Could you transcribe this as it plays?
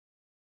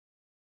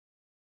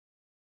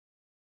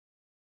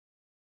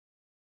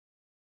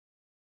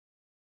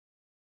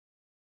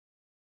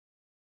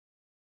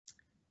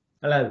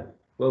Hello,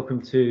 welcome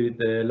to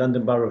the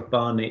London Borough of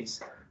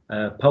Barnet's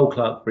poll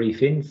clerk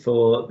briefing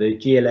for the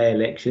GLA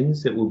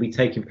elections that will be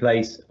taking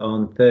place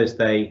on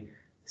Thursday,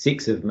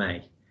 6th of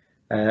May.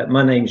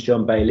 My name is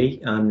John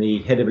Bailey. I'm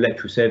the Head of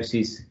Electoral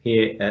Services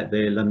here at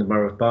the London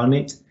Borough of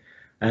Barnet.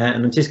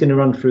 And I'm just going to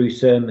run through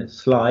some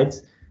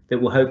slides that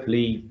will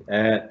hopefully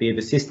be of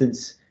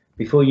assistance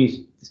before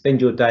you spend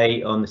your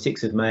day on the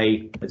 6th of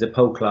May as a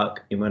poll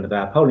clerk in one of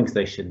our polling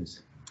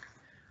stations.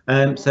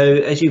 So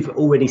as you've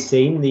already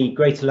seen, the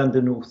Greater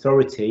London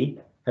Authority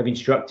have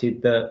instructed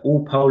that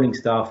all polling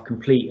staff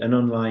complete an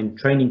online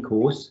training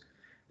course.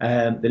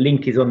 The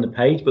link is on the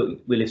page, but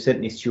we'll have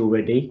sent this to you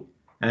already.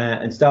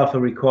 And staff are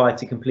required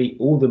to complete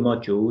all the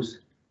modules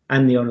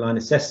and the online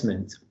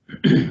assessment.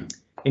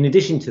 In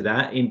addition to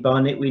that, in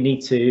Barnet, we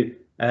need to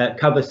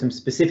cover some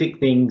specific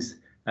things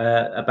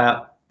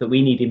that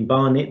we need in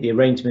Barnet, the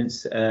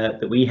arrangements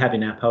that we have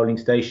in our polling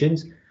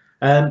stations.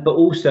 But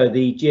also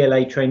the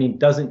GLA training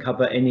doesn't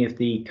cover any of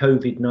the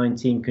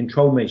COVID-19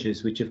 control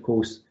measures, which of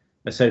course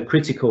are so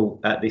critical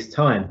at this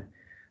time.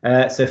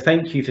 So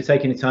thank you for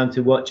taking the time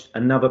to watch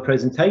another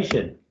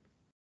presentation.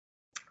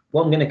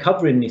 What I'm going to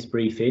cover in this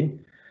briefing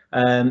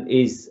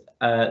is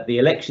the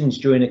elections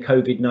during a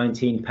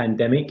COVID-19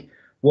 pandemic,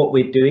 what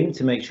we're doing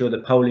to make sure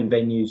that polling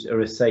venues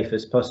are as safe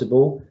as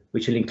possible,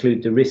 which will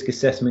include the risk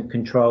assessment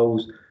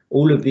controls,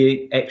 all of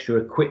the extra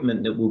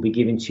equipment that will be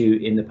given to you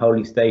in the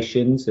polling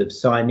stations of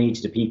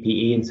signage, the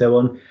PPE and so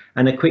on,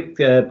 and a quick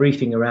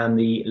briefing around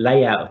the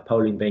layout of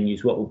polling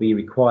venues, what will be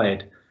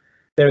required.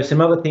 There are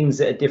some other things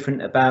that are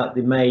different about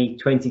the May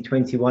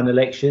 2021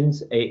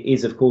 elections. It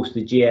is, of course,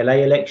 the GLA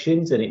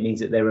elections, and it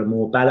means that there are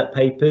more ballot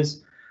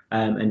papers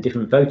and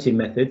different voting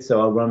methods.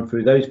 So I'll run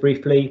through those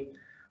briefly,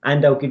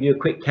 and I'll give you a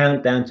quick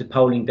countdown to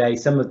polling day,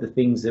 some of the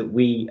things that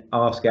we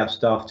ask our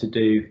staff to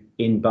do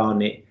in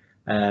Barnet,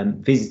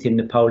 visiting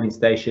the polling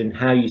station,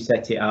 how you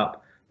set it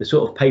up, the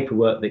sort of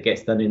paperwork that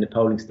gets done in the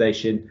polling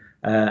station,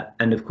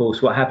 and of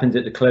course what happens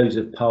at the close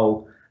of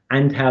poll,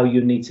 and how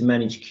you need to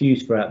manage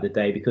queues throughout the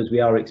day, because we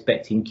are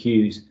expecting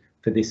queues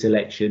for this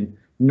election,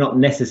 not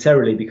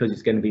necessarily because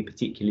it's going to be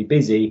particularly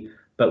busy,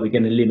 but we're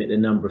going to limit the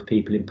number of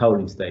people in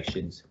polling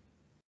stations.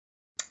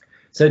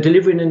 So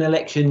delivering an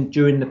election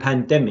during the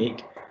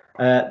pandemic,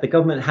 the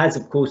government has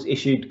of course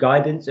issued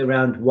guidance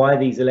around why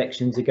these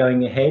elections are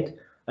going ahead.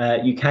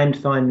 You can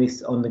find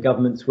this on the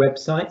government's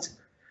website.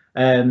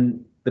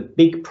 The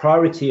big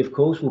priority, of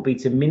course, will be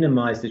to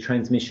minimise the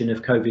transmission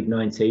of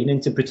COVID-19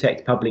 and to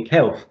protect public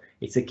health.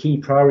 It's a key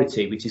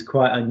priority, which is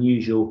quite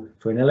unusual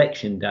for an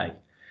election day.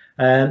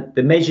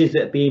 The measures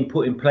that are being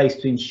put in place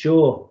to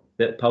ensure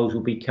that polls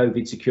will be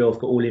COVID secure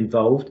for all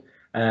involved,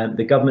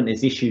 the government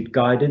has issued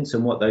guidance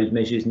on what those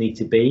measures need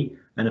to be.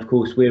 And of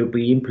course, we'll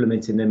be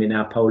implementing them in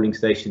our polling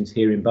stations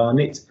here in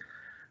Barnet.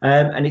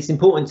 And it's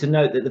important to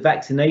note that the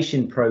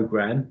vaccination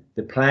programme,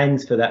 the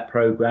plans for that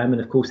programme,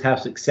 and of course how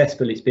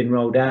successful it's been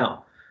rolled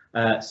out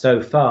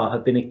so far,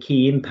 have been a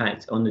key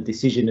impact on the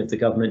decision of the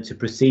government to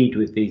proceed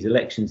with these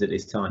elections at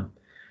this time.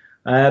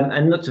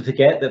 And not to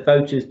forget that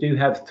voters do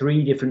have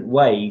 3 different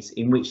ways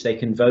in which they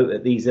can vote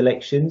at these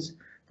elections.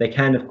 They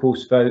can, of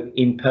course, vote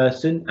in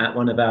person at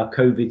one of our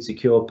COVID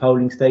secure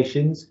polling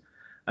stations.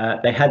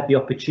 They had the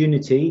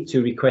opportunity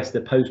to request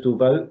a postal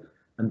vote,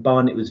 and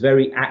Barnet was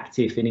very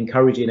active in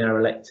encouraging our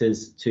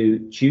electors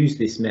to choose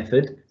this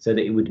method so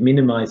that it would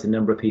minimise the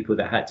number of people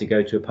that had to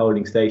go to a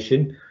polling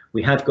station.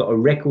 We have got a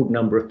record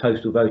number of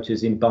postal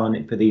voters in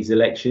Barnet for these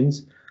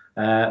elections.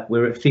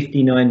 We're at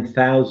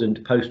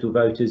 59,000 postal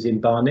voters in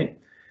Barnet.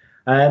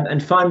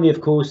 And finally, of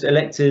course,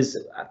 electors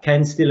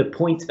can still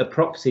appoint a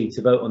proxy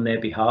to vote on their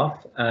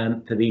behalf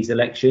for these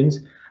elections.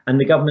 And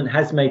the government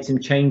has made some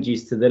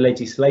changes to the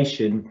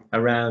legislation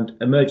around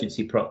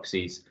emergency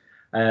proxies.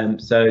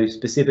 So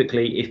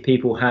specifically, if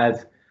people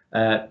have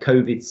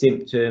COVID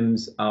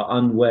symptoms, are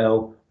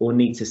unwell or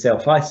need to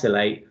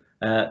self-isolate,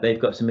 they've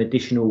got some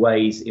additional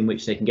ways in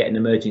which they can get an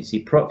emergency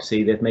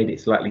proxy. They've made it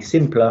slightly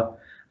simpler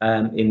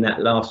in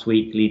that last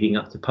week leading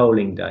up to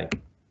polling day.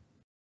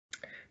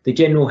 The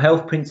general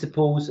health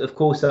principles, of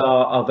course,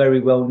 are very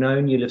well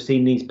known. You'll have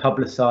seen these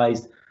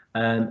publicised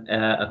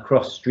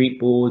across street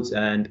boards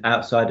and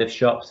outside of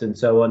shops and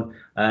so on.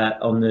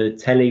 On the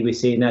telly, we're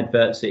seeing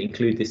adverts that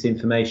include this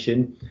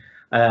information.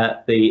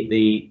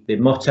 The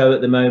motto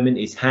at the moment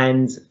is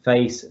hands,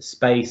 face,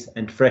 space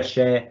and fresh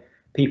air.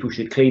 People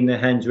should clean their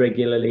hands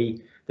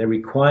regularly. They're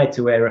required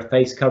to wear a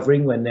face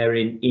covering when they're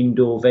in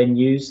indoor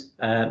venues,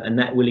 and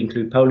that will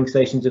include polling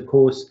stations, of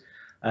course.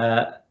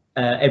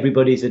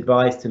 Everybody's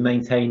advised to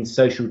maintain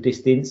social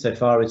distance so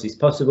far as is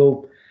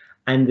possible.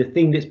 And the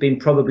thing that's been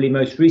probably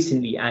most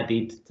recently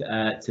added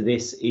to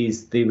this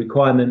is the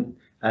requirement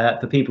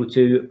for people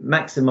to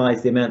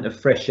maximise the amount of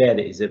fresh air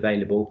that is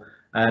available.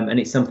 And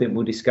it's something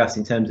we'll discuss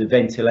in terms of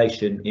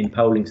ventilation in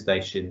polling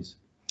stations.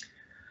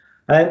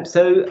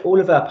 So all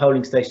of our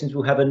polling stations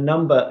will have a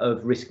number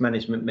of risk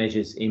management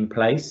measures in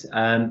place.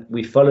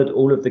 We followed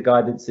all of the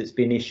guidance that's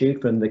been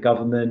issued from the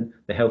government,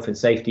 the Health and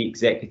Safety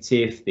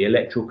Executive, the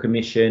Electoral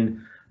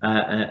Commission,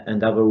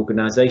 and other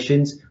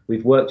organisations.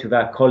 We've worked with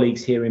our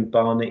colleagues here in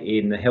Barnet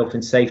in the health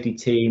and safety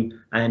team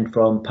and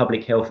from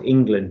Public Health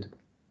England.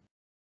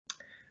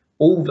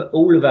 All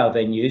of our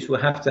venues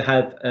will have to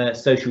have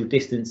social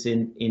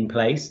distancing in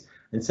place,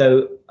 and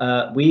so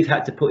we've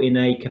had to put in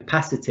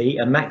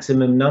a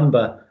maximum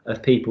number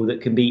of people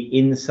that can be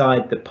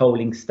inside the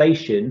polling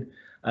station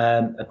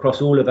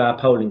across all of our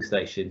polling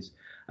stations.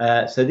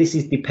 So this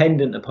is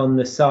dependent upon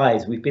the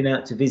size. We've been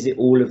out to visit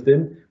all of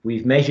them,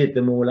 we've measured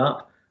them all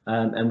up,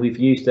 and we've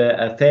used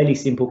a fairly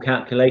simple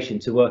calculation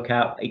to work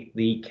out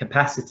the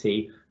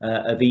capacity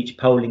of each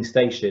polling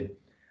station.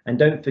 And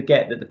don't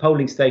forget that the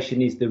polling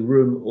station is the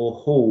room or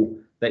hall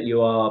that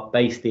you are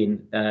based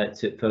in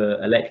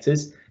for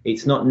electors.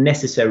 It's not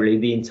necessarily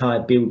the entire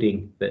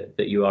building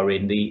that you are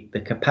in.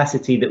 The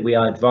capacity that we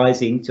are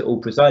advising to all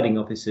presiding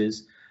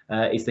officers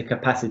is the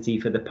capacity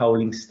for the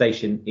polling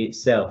station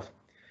itself.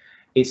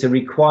 It's a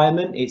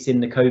requirement, it's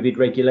in the COVID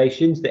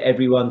regulations, that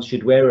everyone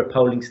should wear a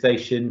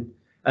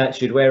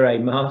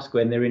mask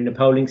when they're in the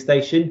polling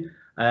station.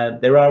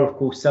 There are, of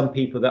course, some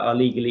people that are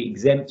legally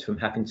exempt from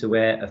having to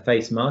wear a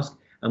face mask,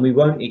 and we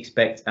won't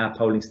expect our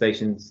polling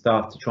station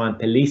staff to try and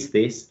police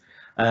this.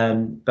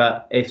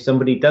 But if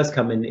somebody does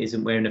come in that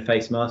isn't wearing a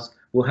face mask,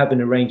 we'll have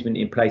an arrangement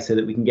in place so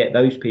that we can get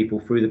those people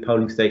through the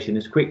polling station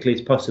as quickly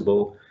as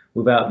possible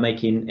without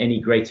making any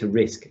greater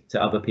risk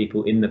to other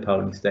people in the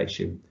polling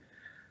station.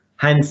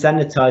 Hand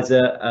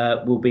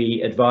sanitizer will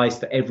be advised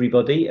for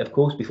everybody, of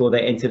course, before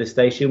they enter the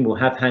station. We'll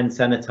have hand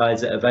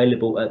sanitizer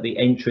available at the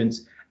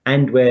entrance,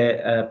 and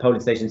where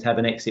polling stations have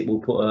an exit, we'll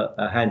put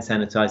a hand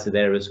sanitizer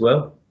there as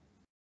well.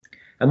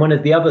 And one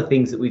of the other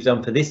things that we've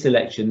done for this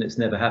election that's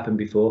never happened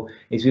before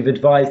is we've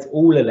advised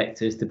all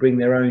electors to bring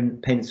their own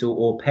pencil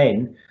or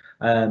pen,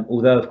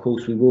 although of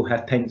course we will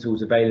have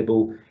pencils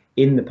available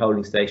in the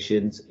polling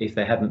stations if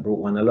they haven't brought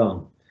one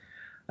along.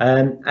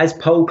 As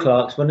poll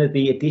clerks, one of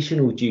the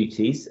additional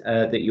duties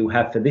that you'll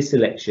have for this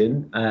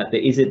election that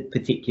isn't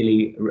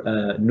particularly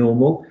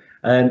normal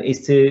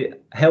is to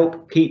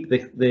help keep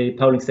the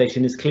polling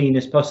station as clean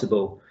as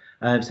possible.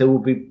 So we'll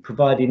be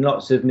providing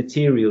lots of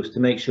materials to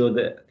make sure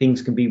that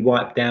things can be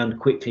wiped down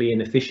quickly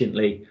and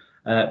efficiently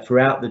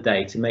throughout the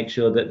day, to make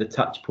sure that the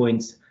touch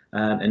points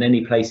and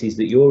any places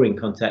that you're in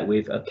contact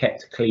with are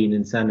kept clean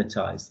and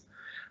sanitised.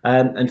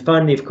 And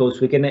finally, of course,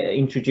 we're going to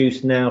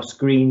introduce now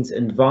screens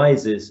and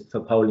visors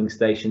for polling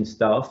station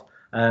staff,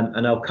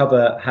 and I'll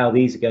cover how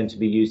these are going to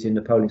be used in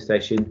the polling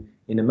station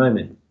in a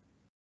moment.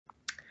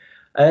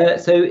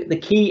 So the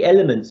key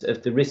elements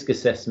of the risk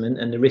assessment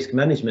and the risk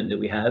management that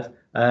we have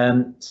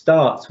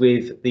starts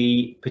with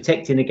the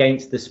protecting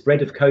against the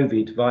spread of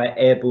COVID via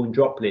airborne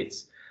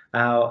droplets.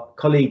 Our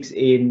colleagues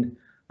in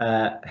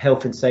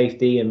health and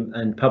safety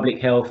and public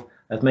health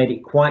have made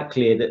it quite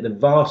clear that the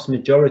vast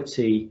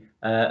majority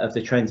of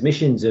the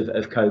transmissions of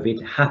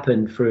COVID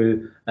happen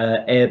through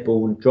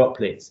airborne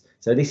droplets.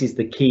 So this is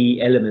the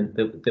key element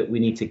that we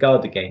need to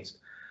guard against.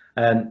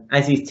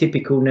 As is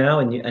typical now,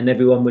 and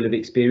everyone will have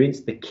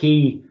experienced, the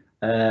key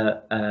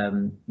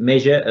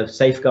measure of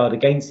safeguard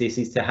against this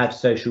is to have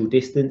social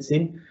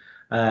distancing.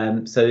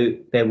 So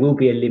there will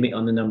be a limit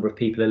on the number of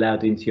people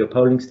allowed into your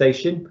polling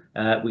station,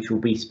 which will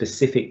be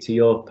specific to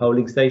your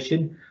polling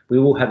station. We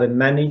will have a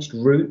managed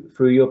route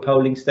through your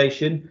polling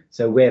station.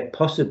 So where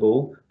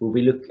possible, we'll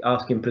be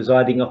asking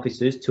presiding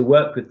officers to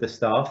work with the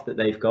staff that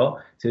they've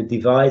got to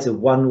devise a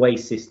one-way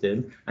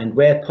system, and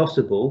where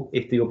possible,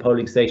 if your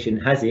polling station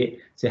has it,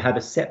 to have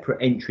a separate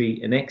entry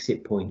and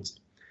exit point.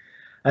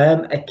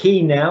 A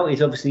key now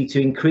is obviously to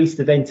increase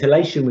the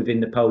ventilation within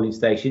the polling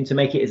station to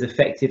make it as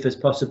effective as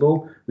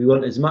possible. We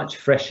want as much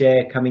fresh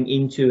air coming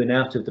into and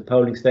out of the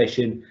polling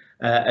station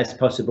as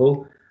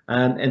possible.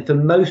 And for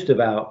most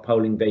of our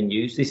polling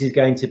venues, this is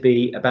going to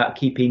be about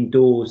keeping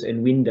doors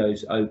and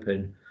windows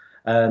open.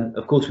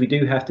 Of course, we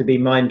do have to be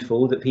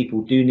mindful that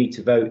people do need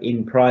to vote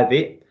in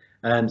private.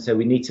 So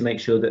we need to make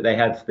sure that they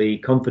have the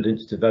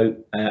confidence to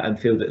vote and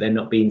feel that they're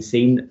not being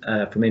seen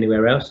from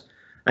anywhere else.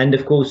 And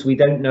of course, we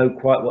don't know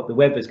quite what the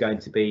weather's going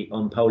to be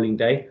on polling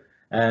day,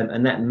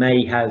 and that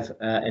may have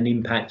an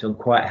impact on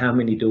quite how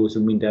many doors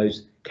and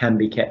windows can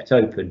be kept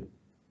open.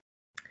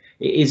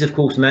 It is, of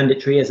course,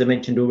 mandatory, as I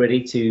mentioned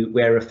already, to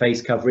wear a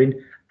face covering,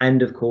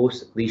 and of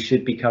course, these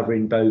should be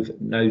covering both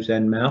nose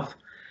and mouth.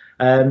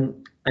 And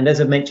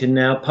as I mentioned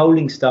now,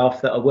 polling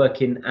staff that are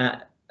working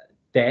at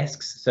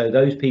desks, so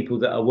those people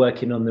that are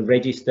working on the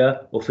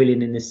register or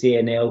filling in the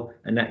CNL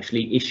and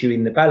actually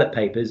issuing the ballot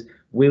papers,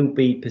 will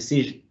be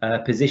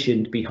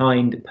positioned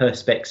behind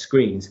perspex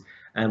screens,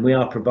 and we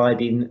are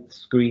providing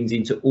screens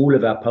into all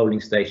of our polling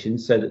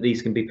stations so that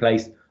these can be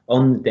placed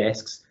on the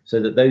desks,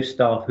 so that those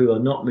staff who are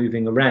not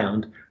moving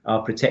around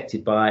are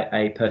protected by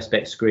a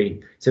perspex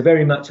screen. So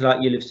very much like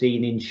you'll have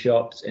seen in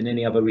shops and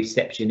any other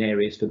reception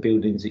areas for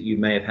buildings that you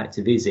may have had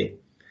to visit.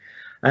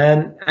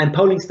 And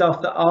polling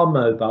staff that are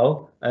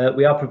mobile,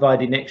 we are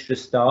providing extra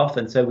staff,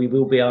 and so we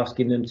will be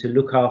asking them to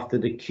look after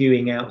the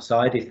queuing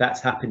outside if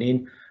that's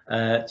happening,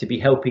 to be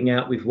helping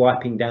out with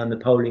wiping down the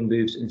polling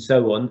booths and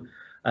so on,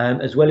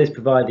 as well as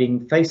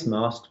providing face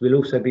masks. We'll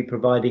also be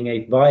providing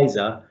a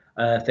visor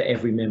for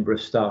every member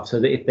of staff, so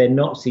that if they're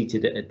not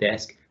seated at a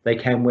desk, they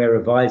can wear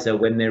a visor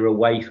when they're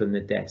away from the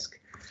desk.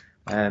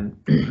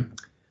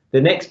 The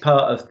next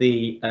part of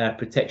the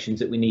protections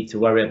that we need to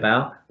worry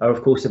about are,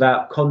 of course,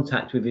 about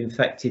contact with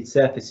infected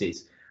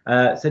surfaces.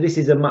 So this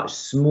is a much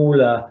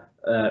smaller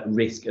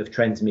risk of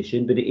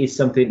transmission, but it is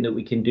something that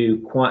we can do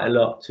quite a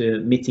lot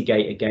to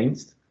mitigate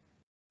against.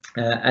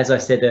 As I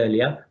said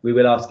earlier, we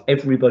will ask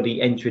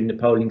everybody entering the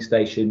polling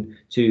station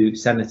to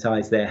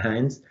sanitise their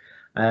hands.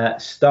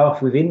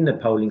 Staff within the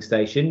polling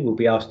station will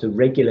be asked to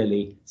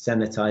regularly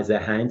sanitise their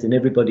hands, and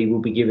everybody will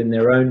be given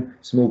their own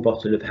small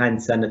bottle of hand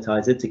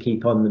sanitizer to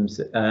keep on them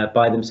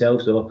by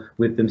themselves or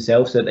with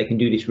themselves, so that they can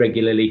do this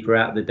regularly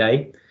throughout the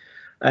day.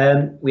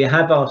 We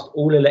have asked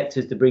all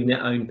electors to bring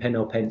their own pen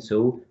or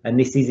pencil, and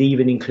this is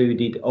even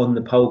included on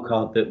the poll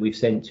card that we've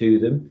sent to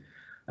them.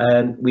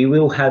 We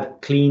will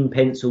have clean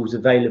pencils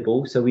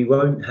available, so we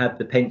won't have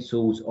the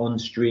pencils on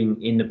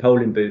string in the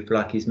polling booth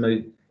like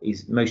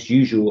is most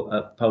usual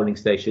at polling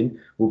station.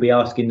 We'll be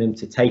asking them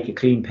to take a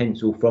clean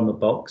pencil from a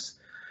box.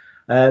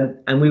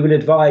 And we will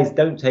advise,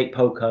 don't take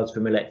poll cards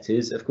from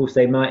electors. Of course,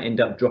 they might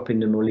end up dropping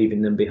them or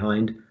leaving them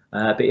behind.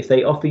 But if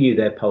they offer you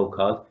their poll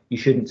card, you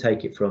shouldn't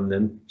take it from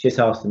them. Just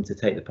ask them to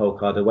take the poll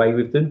card away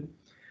with them.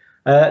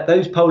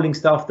 Those polling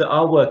staff that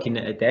are working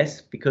at a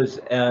desk,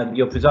 because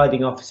your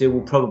presiding officer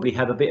will probably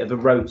have a bit of a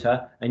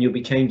rota and you'll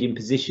be changing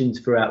positions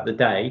throughout the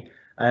day.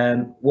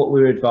 What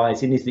we're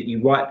advising is that you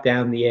wipe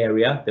down the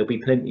area. There'll be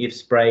plenty of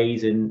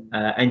sprays and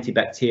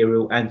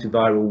antibacterial,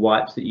 antiviral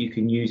wipes that you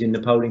can use in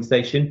the polling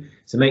station.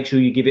 So make sure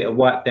you give it a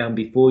wipe down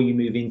before you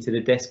move into the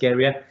desk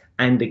area,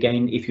 and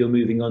again if you're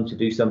moving on to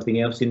do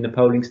something else in the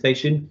polling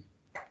station.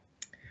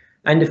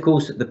 And of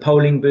course, the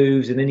polling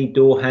booths and any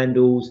door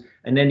handles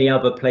and any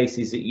other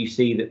places that you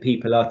see that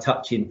people are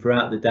touching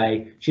throughout the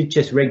day should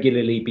just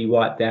regularly be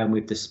wiped down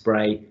with the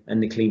spray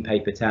and the clean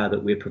paper towel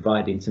that we're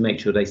providing to make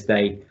sure they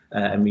stay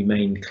and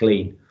remain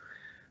clean.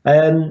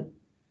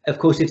 Of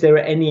course, if there are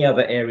any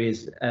other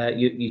areas,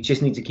 you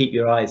just need to keep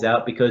your eyes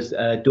out, because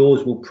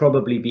doors will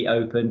probably be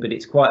open, but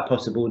it's quite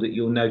possible that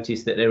you'll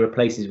notice that there are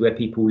places where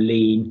people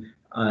lean,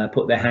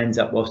 put their hands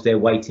up whilst they're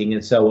waiting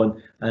and so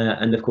on,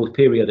 and of course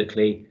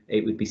periodically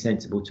it would be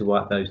sensible to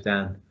wipe those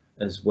down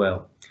as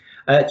well.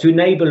 To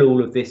enable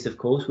all of this, of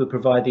course, we're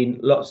providing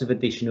lots of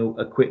additional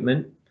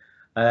equipment.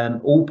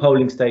 All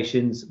polling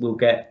stations will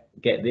get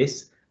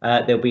this.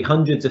 There'll be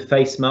hundreds of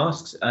face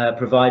masks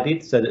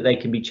provided so that they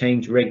can be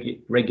changed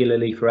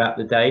regularly throughout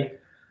the day.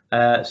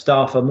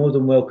 Staff are more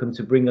than welcome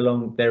to bring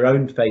along their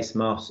own face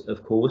masks,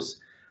 of course.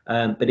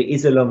 But it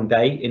is a long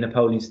day in a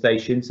polling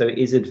station, so it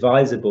is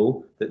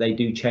advisable that they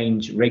do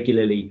change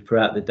regularly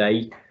throughout the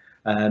day.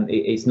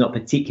 It's not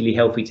particularly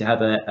healthy to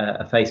have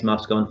a face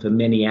mask on for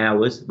many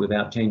hours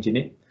without changing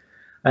it.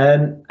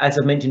 As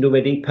I've mentioned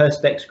already,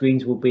 perspex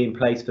screens will be in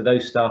place for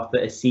those staff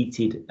that are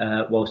seated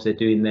whilst they're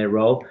doing their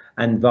role,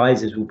 and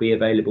visors will be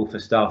available for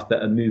staff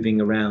that are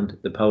moving around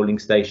the polling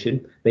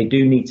station. They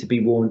do need to be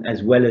worn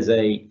as well as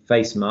a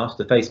face mask.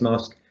 The face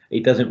mask,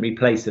 it doesn't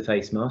replace the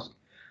face mask.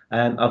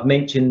 I've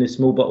mentioned the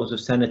small bottles of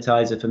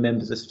sanitizer for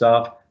members of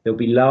staff. There'll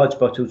be large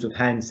bottles of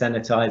hand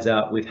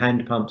sanitizer with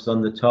hand pumps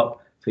on the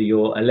top for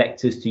your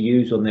electors to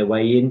use on their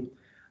way in.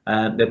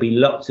 There'll be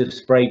lots of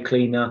spray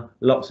cleaner,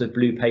 lots of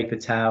blue paper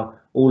towel.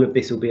 All of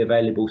this will be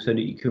available so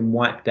that you can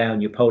wipe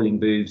down your polling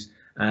booths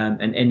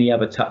and any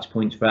other touch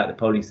points throughout the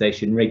polling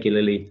station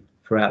regularly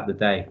throughout the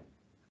day.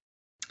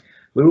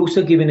 We're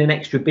also given an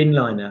extra bin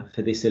liner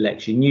for this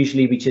election.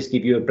 Usually we just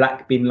give you a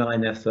black bin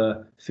liner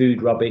for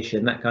food rubbish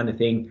and that kind of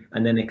thing,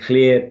 and then a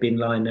clear bin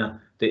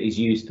liner that is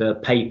used for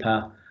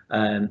paper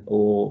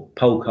or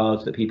poll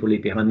cards that people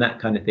leave behind, that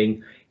kind of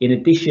thing. In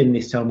addition,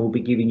 this time we'll be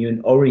giving you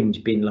an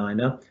orange bin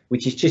liner,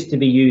 which is just to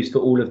be used for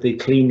all of the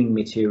cleaning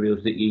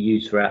materials that you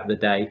use throughout the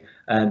day,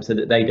 so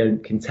that they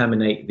don't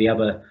contaminate the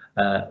other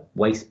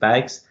waste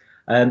bags.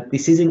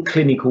 This isn't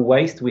clinical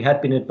waste. We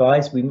have been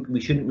advised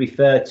we shouldn't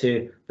refer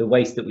to the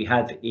waste that we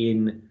have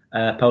in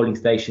polling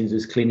stations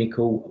as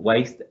clinical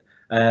waste.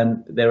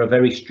 There are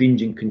very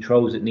stringent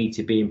controls that need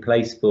to be in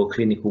place for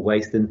clinical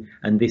waste,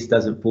 and this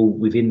doesn't fall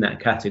within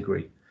that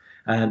category.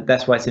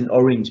 That's why it's an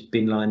orange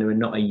bin liner and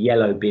not a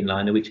yellow bin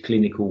liner, which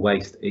clinical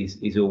waste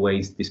is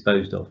always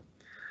disposed of.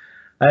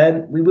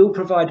 We will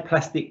provide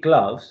plastic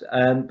gloves,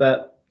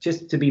 but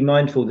just to be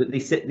mindful that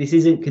this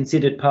isn't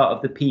considered part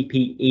of the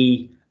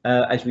PPE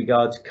as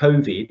regards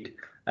COVID.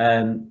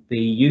 The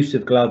use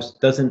of gloves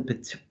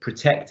doesn't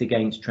protect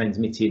against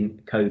transmitting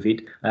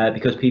COVID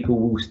because people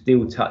will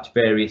still touch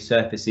various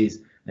surfaces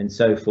and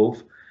so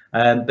forth.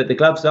 But the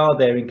gloves are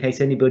there in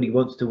case anybody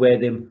wants to wear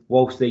them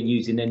whilst they're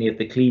using any of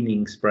the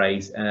cleaning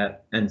sprays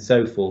and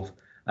so forth.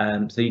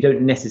 So you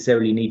don't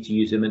necessarily need to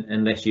use them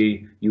unless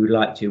you would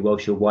like to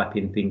whilst you're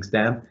wiping things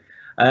down.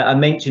 I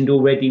mentioned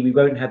already we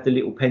won't have the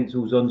little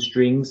pencils on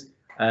strings.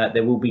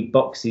 There will be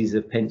boxes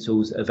of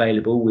pencils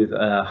available with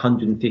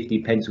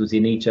 150 pencils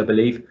in each, I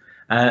believe,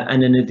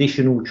 and an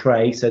additional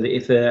tray so that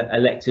if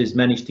electors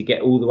manage to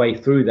get all the way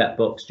through that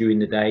box during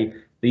the day,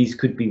 these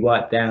could be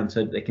wiped down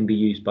so that they can be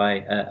used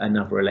by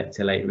another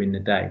elector later in the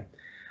day.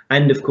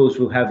 And of course,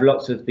 we'll have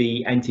lots of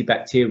the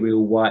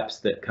antibacterial wipes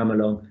that come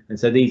along. And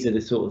so these are the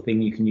sort of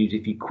thing you can use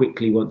if you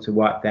quickly want to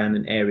wipe down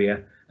an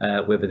area,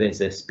 whether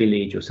there's a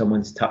spillage or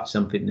someone's touched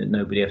something that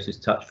nobody else has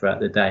touched throughout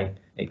the day,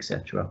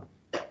 etc.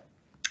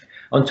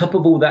 On top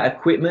of all that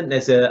equipment,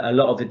 there's a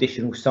lot of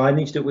additional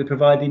signage that we're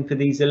providing for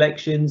these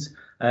elections.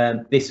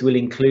 This will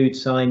include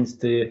signs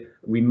to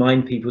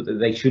remind people that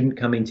they shouldn't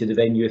come into the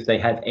venue if they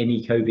have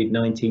any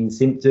COVID-19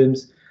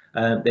 symptoms.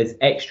 There's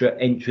extra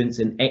entrance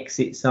and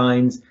exit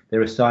signs.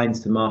 There are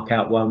signs to mark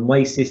out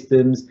one-way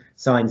systems,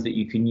 signs that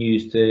you can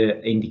use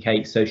to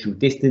indicate social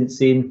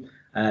distancing.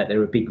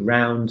 There are big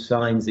round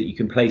signs that you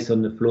can place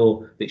on the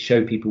floor that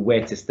show people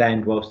where to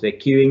stand whilst they're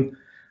queuing.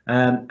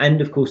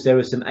 And of course, there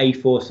are some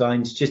A4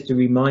 signs just to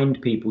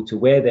remind people to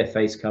wear their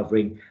face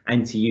covering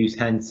and to use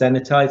hand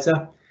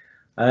sanitizer.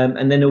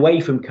 And then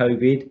away from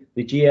COVID,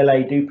 the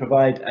GLA do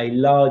provide a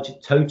large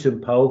totem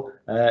pole.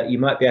 You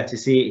might be able to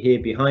see it here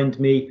behind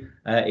me.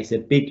 It's a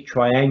big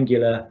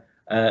triangular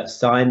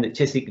sign that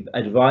just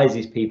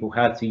advises people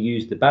how to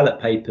use the ballot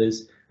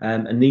papers,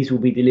 and these will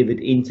be delivered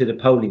into the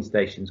polling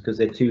stations because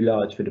they're too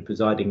large for the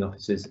presiding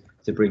officers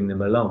to bring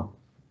them along.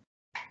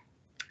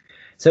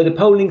 So the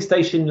polling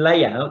station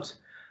layout,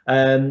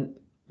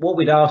 what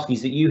we'd ask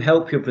is that you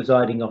help your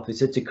presiding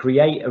officer to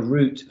create a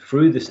route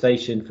through the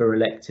station for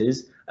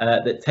electors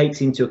that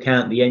takes into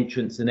account the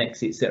entrance and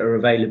exits that are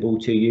available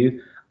to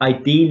you.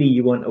 Ideally,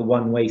 you want a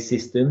one-way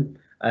system.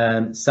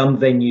 Some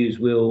venues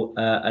will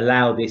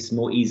allow this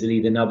more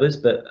easily than others,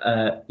 but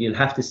you'll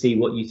have to see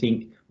what you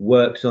think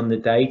works on the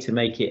day to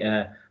make it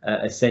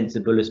as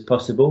sensible as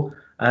possible,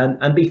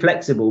 and be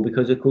flexible,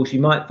 because of course you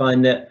might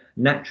find that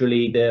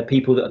naturally the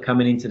people that are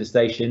coming into the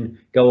station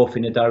go off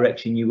in a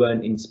direction you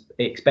weren't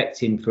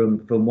expecting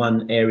from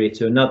one area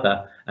to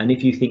another. And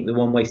if you think the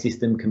one-way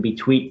system can be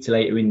tweaked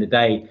later in the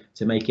day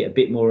to make it a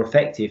bit more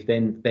effective,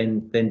 then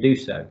do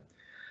so.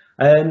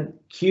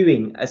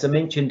 Queuing, as I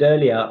mentioned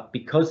earlier,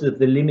 because of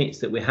the limits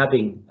that we're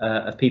having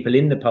of people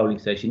in the polling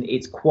station,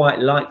 it's quite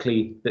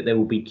likely that there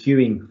will be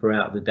queuing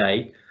throughout the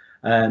day.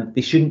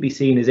 This shouldn't be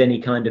seen as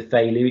any kind of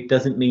failure. It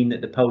doesn't mean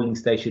that the polling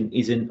station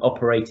isn't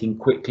operating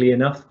quickly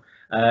enough.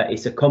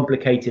 It's a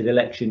complicated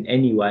election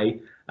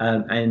anyway,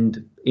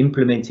 and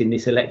implementing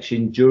this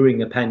election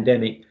during a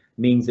pandemic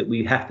means that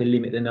we have to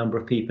limit the number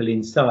of people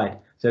inside.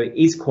 So it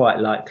is quite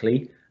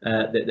likely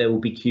that there will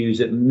be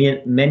queues at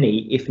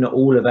many, if not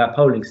all, of our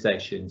polling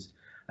stations.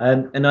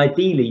 And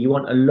ideally, you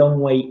want a long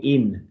way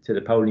in to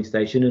the polling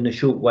station and a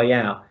short way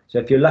out. So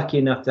if you're lucky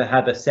enough to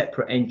have a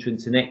separate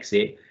entrance and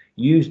exit,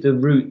 use the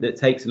route that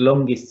takes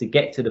longest to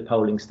get to the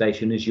polling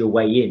station as your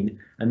way in,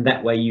 and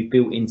that way you've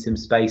built in some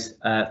space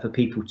for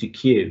people to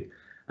queue.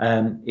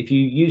 If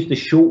you use the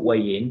short way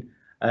in,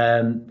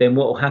 then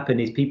what will happen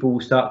is people will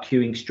start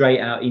queuing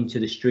straight out into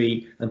the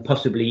street and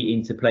possibly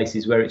into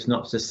places where it's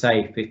not so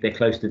safe if they're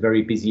close to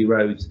very busy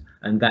roads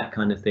and that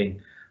kind of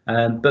thing.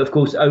 But of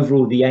course,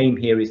 overall, the aim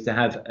here is to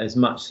have as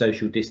much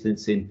social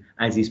distancing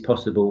as is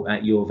possible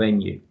at your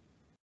venue.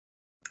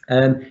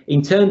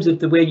 In terms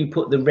of where you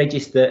put the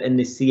register and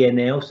the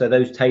CNL, so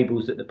those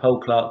tables that the poll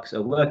clerks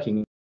are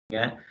working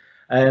at,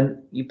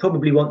 you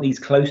probably want these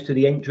close to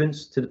the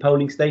entrance to the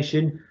polling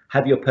station,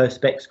 have your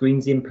perspex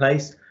screens in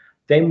place.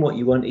 Then what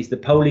you want is the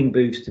polling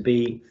booths to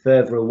be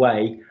further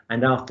away,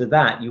 and after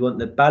that you want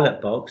the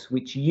ballot box,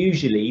 which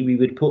usually we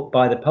would put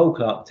by the poll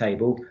clerk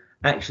table,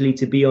 actually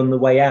to be on the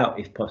way out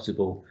if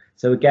possible.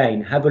 So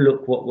again, have a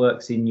look what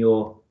works in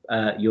your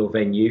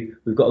venue.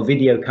 We've got a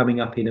video coming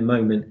up in a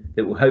moment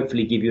that will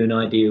hopefully give you an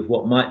idea of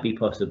what might be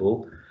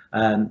possible.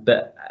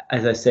 But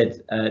as I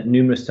said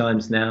numerous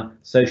times now,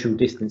 social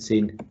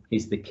distancing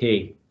is the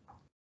key.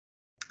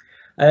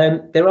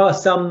 There are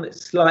some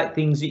slight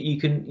things that you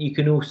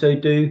can also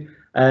do.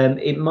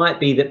 It might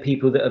be that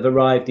people that have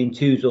arrived in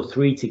 2s or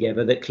 3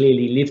 together that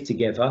clearly live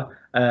together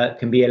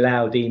can be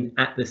allowed in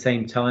at the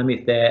same time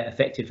if they're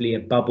effectively a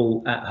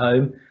bubble at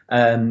home.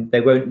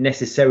 They won't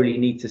necessarily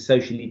need to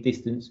socially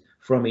distance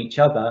from each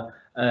other,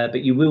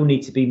 but you will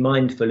need to be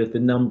mindful of the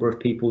number of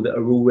people that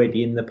are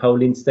already in the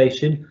polling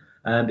station,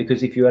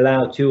 because if you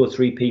allow 2 or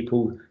 3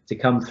 people to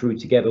come through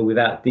together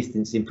without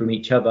distancing from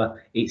each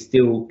other, it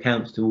still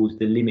counts towards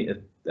the limit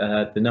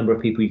of the number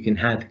of people you can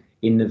have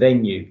in the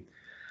venue.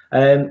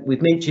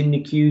 We've mentioned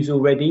the queues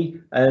already,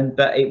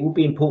 but it will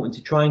be important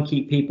to try and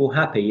keep people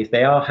happy. If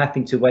they are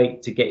having to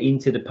wait to get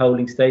into the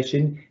polling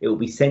station, it will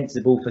be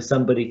sensible for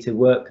somebody to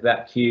work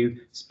that queue,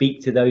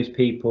 speak to those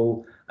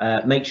people,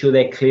 make sure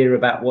they're clear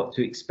about what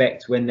to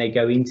expect when they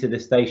go into the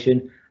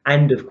station,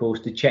 and of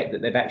course to check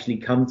that they've actually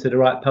come to the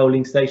right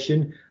polling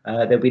station.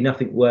 There'll be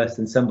nothing worse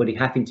than somebody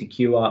having to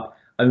queue up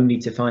only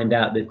to find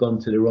out they've gone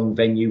to the wrong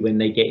venue when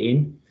they get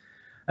in.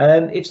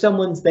 If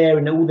someone's there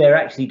and all they're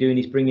actually doing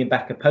is bringing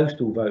back a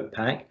postal vote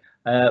pack,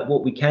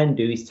 what we can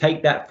do is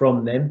take that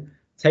from them,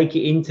 take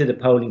it into the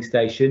polling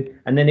station,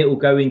 and then it will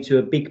go into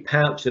a big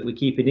pouch that we're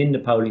keeping in the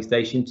polling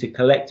station to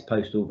collect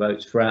postal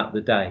votes throughout the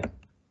day.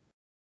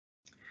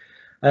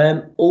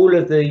 All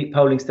of the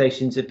polling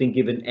stations have been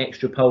given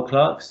extra poll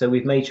clerks, so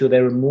we've made sure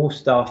there are more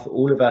staff for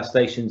all of our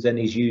stations than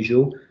is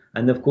usual.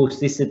 And of course,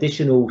 this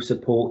additional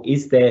support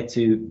is there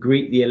to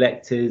greet the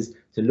electors,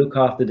 to look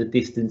after the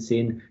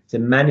distancing, to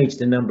manage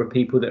the number of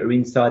people that are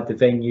inside the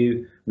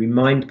venue,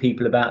 remind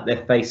people about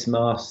their face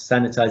masks,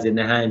 sanitising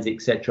their hands,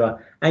 etc.,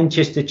 and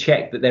just to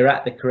check that they're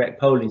at the correct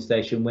polling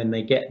station when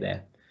they get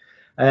there.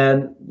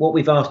 What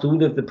we've asked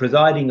all of the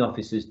presiding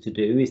officers to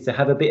do is to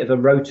have a bit of a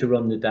rota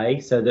on the day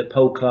so that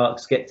poll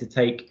clerks get to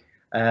take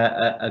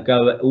a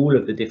go at all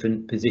of the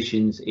different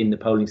positions in the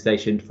polling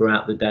station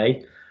throughout the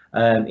day.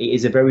 It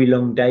is a very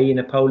long day in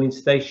a polling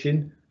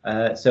station,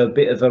 so a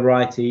bit of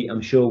variety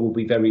I'm sure will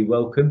be very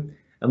welcome.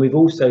 And we've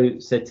also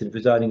said to the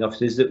presiding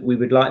officers that we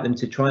would like them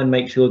to try and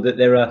make sure that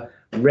there are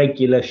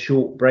regular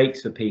short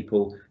breaks for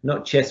people,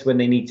 not just when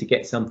they need to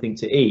get something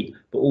to eat,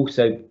 but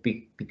also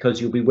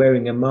because you'll be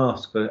wearing a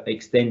mask for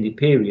extended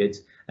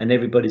periods, and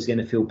everybody's going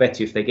to feel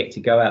better if they get to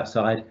go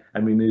outside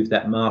and remove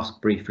that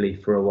mask briefly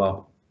for a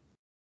while.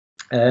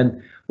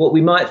 What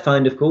we might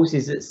find, of course,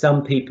 is that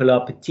some people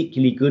are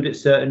particularly good at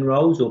certain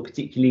roles or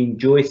particularly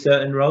enjoy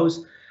certain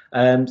roles.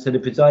 So the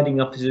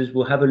presiding officers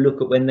will have a look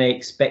at when they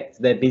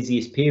expect their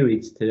busiest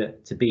periods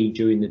to be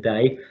during the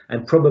day,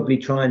 and probably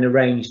try and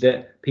arrange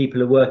that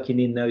people are working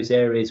in those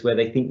areas where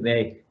they think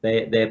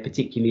they're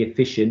particularly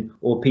efficient,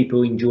 or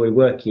people enjoy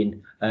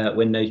working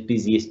when those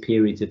busiest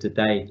periods of the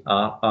day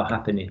are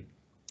happening.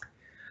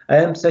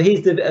 So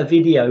here's a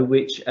video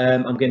which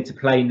I'm going to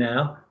play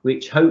now,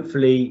 which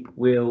hopefully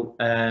will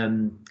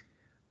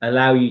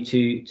allow you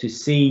to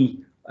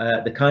see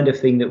the kind of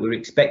thing that we're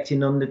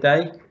expecting on the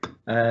day.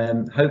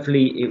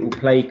 Hopefully it will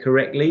play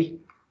correctly.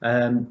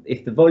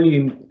 If the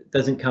volume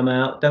doesn't come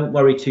out, don't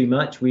worry too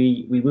much.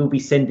 We will be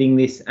sending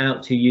this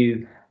out to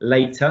you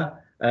later.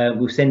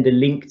 We'll send a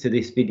link to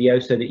this video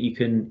so that you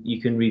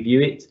can review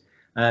it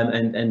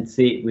and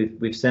see it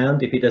with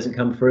sound if it doesn't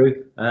come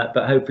through,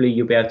 but hopefully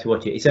you'll be able to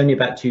watch it. It's only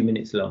about 2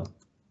 minutes long.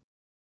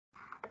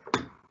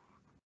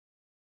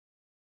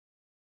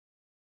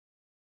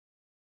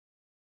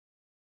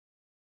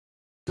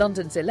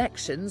 London's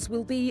elections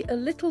will be a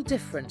little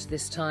different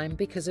this time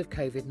because of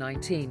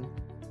COVID-19.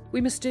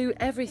 We must do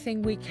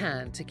everything we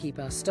can to keep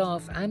our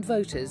staff and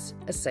voters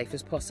as safe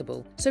as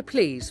possible. So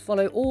please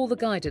follow all the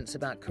guidance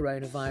about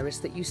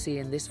coronavirus that you see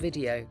in this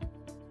video.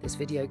 This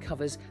video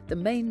covers the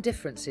main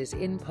differences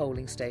in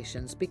polling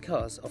stations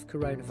because of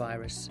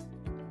coronavirus.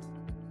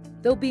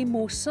 There'll be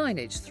more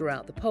signage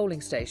throughout the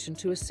polling station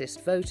to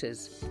assist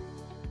voters.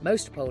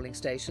 Most polling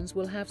stations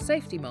will have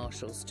safety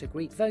marshals to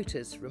greet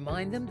voters,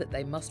 remind them that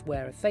they must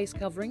wear a face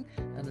covering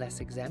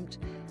unless exempt,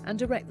 and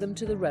direct them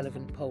to the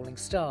relevant polling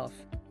staff.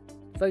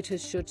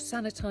 Voters should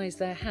sanitise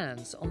their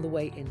hands on the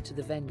way into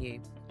the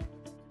venue.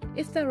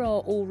 If there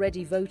are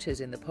already voters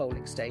in the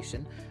polling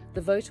station,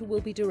 the voter will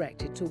be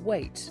directed to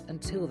wait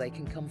until they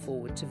can come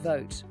forward to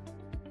vote.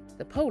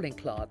 The polling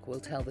clerk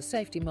will tell the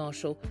safety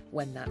marshal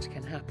when that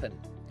can happen,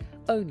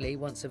 only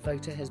once a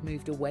voter has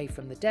moved away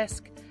from the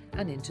desk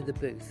and into the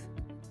booth.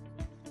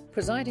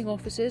 Presiding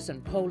officers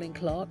and polling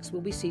clerks will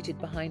be seated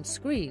behind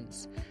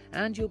screens,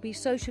 and you'll be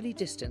socially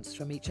distanced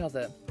from each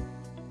other.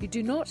 You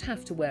do not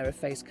have to wear a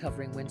face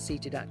covering when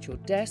seated at your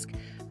desk,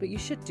 but you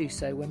should do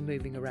so when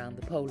moving around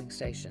the polling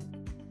station.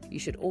 You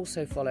should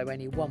also follow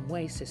any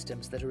one-way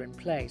systems that are in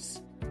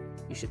place.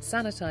 You should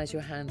sanitise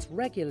your hands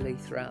regularly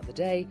throughout the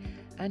day,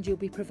 and you'll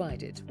be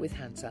provided with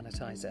hand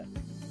sanitizer.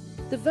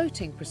 The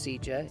voting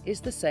procedure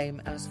is the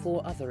same as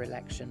for other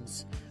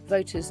elections.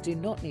 Voters do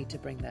not need to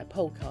bring their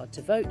poll card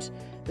to vote,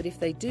 but if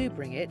they do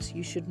bring it,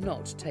 you should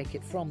not take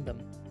it from them.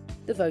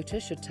 The voter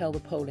should tell the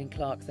polling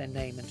clerk their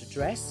name and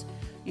address.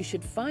 You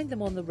should find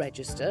them on the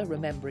register,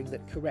 remembering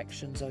that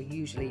corrections are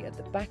usually at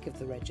the back of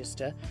the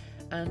register,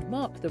 and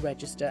mark the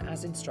register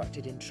as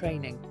instructed in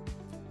training.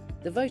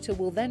 The voter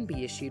will then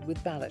be issued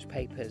with ballot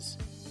papers.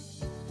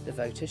 The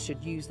voter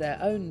should use their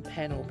own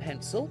pen or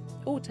pencil,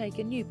 or take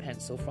a new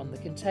pencil from the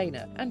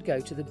container and go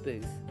to the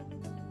booth.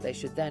 They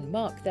should then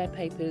mark their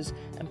papers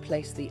and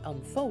place the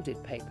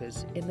unfolded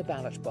papers in the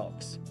ballot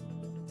box.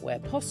 Where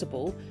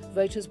possible,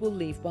 voters will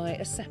leave by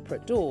a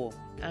separate door,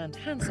 and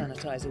hand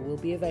sanitizer will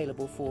be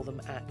available for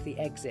them at the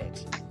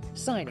exit.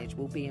 Signage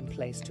will be in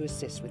place to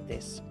assist with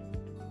this.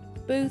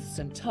 Booths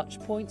and touch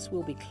points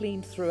will be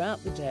cleaned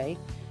throughout the day.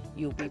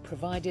 You'll be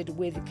provided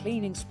with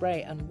cleaning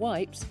spray and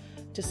wipes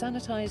to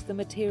sanitize the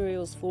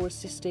materials for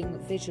assisting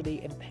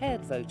visually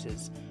impaired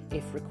voters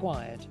if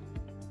required.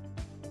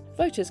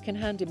 Voters can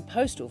hand in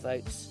postal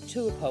votes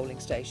to a polling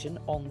station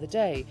on the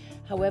day.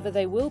 However,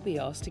 they will be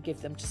asked to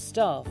give them to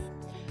staff.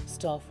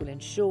 Staff will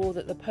ensure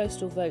that the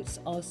postal votes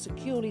are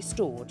securely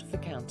stored for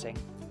counting.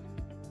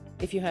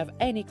 If you have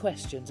any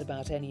questions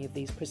about any of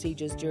these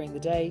procedures during the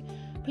day,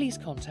 please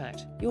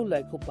contact your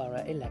local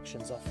borough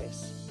elections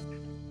office.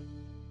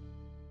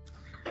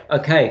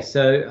 Okay,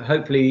 so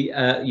hopefully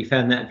you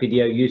found that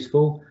video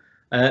useful.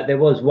 There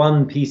was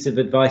one piece of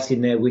advice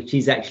in there which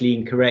is actually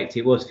incorrect.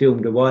 It was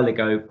filmed a while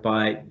ago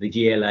by the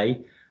GLA,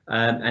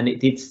 and it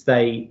did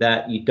say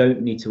that you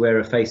don't need to wear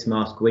a face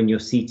mask when you're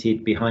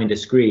seated behind a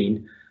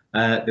screen.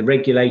 The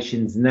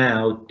regulations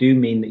now do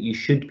mean that you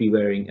should be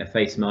wearing a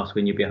face mask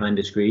when you're behind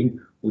a screen,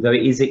 although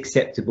it is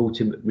acceptable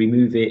to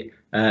remove it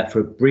for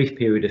a brief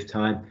period of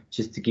time,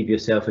 just to give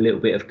yourself a little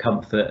bit of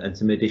comfort and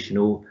some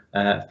additional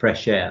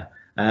fresh air.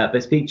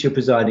 But speak to your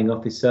presiding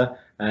officer,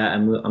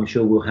 and I'm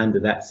sure we'll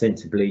handle that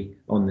sensibly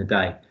on the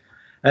day.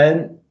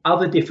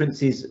 Other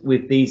differences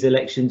with these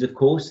elections, of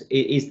course,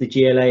 it is the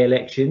GLA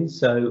elections.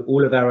 So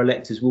all of our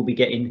electors will be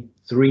getting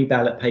 3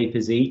 ballot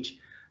papers each.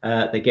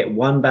 They get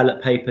 1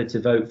 ballot paper to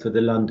vote for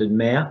the London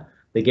Mayor.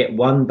 They get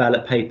 1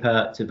 ballot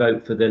paper to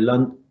vote for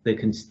the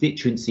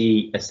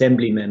constituency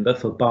assembly member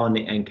for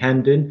Barnet and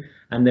Camden,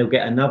 and they'll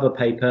get another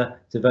paper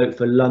to vote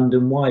for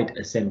London-wide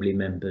assembly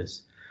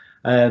members.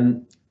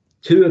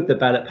 2 of the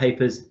ballot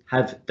papers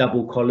have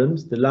double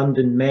columns. The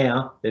London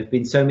Mayor, there have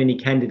been so many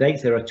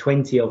candidates, there are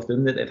 20 of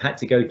them, that they've had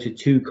to go to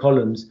 2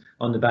 columns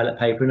on the ballot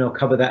paper, and I'll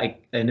cover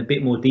that in a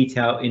bit more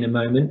detail in a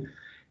moment.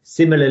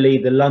 Similarly,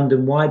 the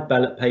London-wide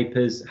ballot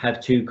papers have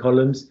 2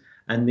 columns,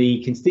 and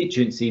the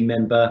constituency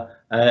member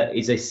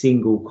is a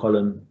single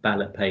column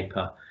ballot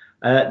paper.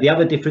 The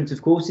other difference,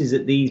 of course, is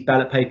that these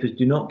ballot papers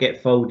do not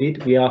get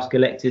folded. We ask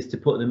electors to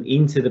put them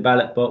into the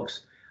ballot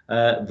box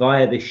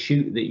via the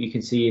chute that you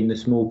can see in the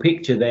small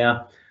picture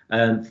there,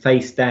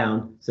 face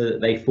down, so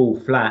that they fall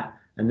flat.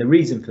 And the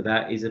reason for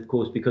that is, of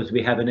course, because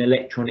we have an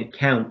electronic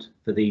count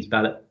for these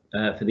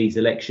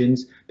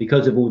elections.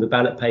 Because of all the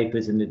ballot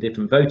papers and the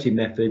different voting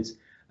methods,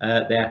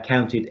 they are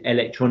counted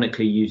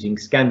electronically using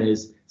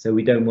scanners, so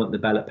we don't want the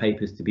ballot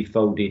papers to be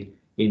folded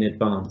in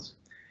advance.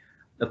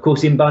 Of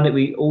course, in Barnet,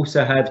 we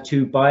also have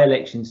 2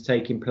 by-elections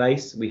taking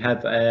place. We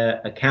have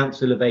a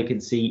councillor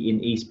vacancy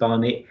in East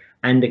Barnet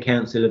and a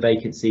councillor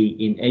vacancy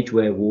in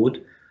Edgware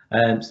ward.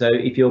 So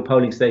if your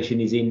polling station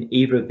is in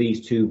either of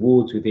these 2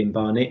 wards within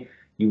Barnet,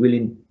 you will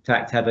in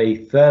fact have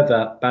a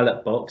further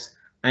ballot box,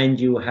 and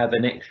you will have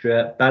an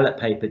extra ballot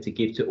paper to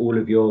give to all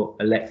of your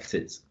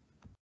electors.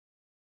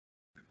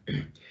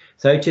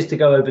 So just to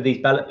go over these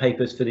ballot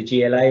papers for the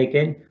GLA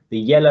again, the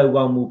yellow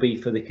one will be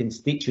for the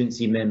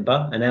constituency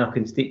member, and our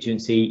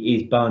constituency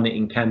is Barnet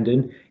and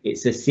Camden.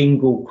 It's a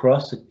single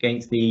cross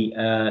against the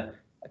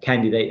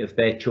candidate of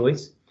their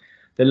choice.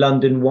 The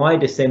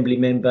London-wide assembly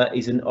member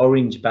is an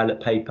orange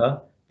ballot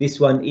paper. This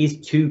one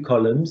is 2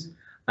 columns,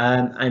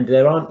 and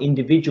there aren't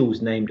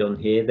individuals named on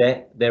here.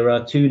 There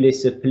are 2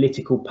 lists of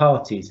political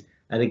parties,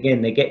 and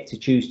again, they get to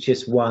choose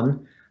just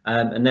one,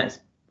 and that's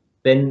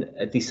then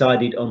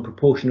decided on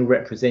proportional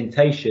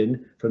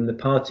representation from the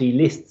party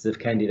lists of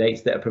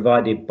candidates that are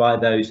provided by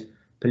those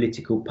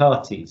political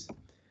parties.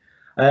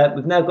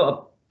 We've now got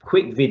a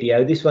quick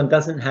video. This one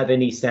doesn't have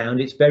any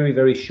sound. It's very,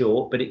 very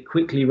short, but it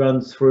quickly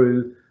runs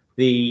through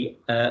the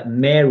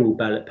mayoral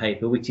ballot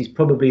paper, which is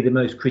probably the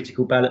most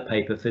critical ballot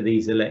paper for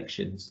these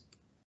elections.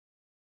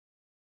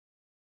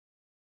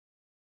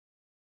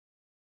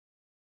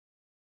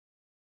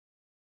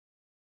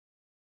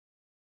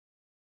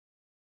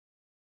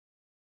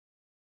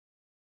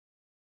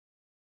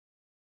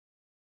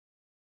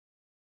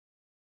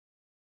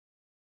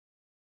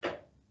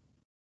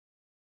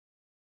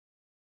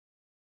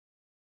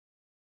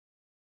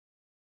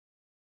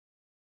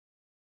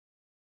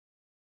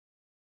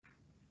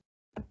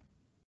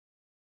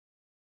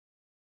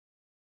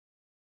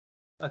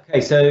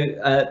 Okay, so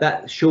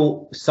that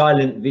short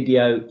silent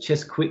video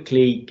just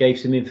quickly gave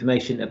some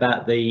information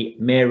about the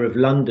Mayor of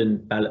London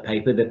ballot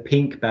paper, the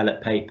pink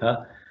ballot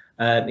paper.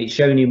 It's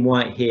shown in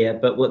white here,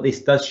 but what this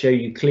does show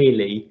you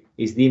clearly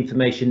is the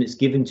information that's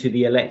given to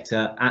the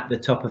elector at the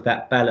top of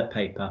that ballot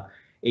paper.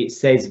 It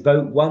says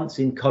vote once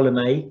in column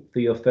A for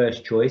your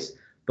first choice,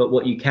 but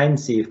what you can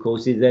see, of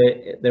course, is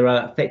there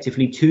are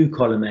effectively 2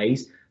 column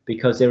A's,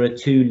 because there are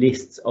 2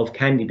 lists of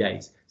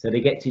candidates. So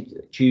they get to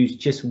choose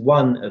just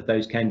one of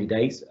those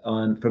candidates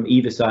from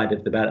either side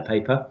of the ballot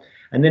paper.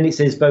 And then it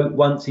says vote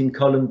once in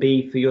column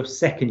B for your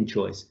second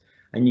choice.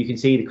 And you can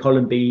see the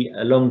column B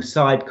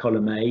alongside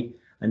column A,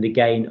 and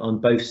again on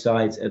both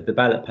sides of the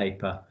ballot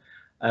paper.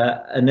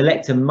 An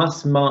elector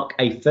must mark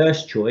a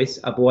first choice,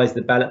 otherwise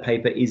the ballot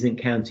paper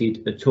isn't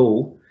counted at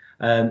all.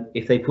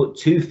 If they put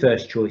 2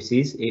 first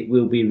choices, it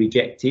will be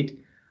rejected.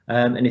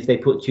 And if they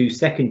put 2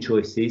 second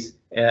choices,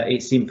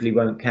 it simply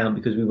won't count,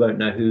 because we won't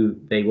know who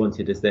they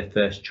wanted as their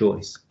first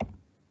choice.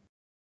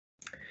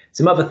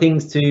 Some other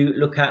things to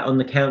look at on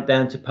the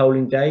countdown to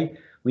polling day.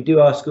 We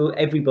do ask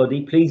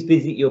everybody, please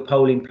visit your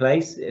polling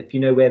place if you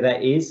know where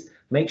that is.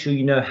 Make sure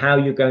you know how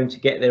you're going to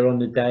get there on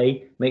the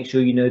day. Make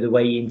sure you know the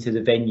way into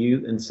the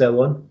venue and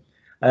so on.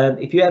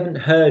 If you haven't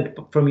heard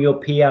from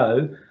your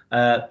PO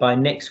by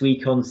next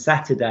week on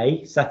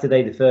Saturday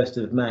the 1st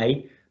of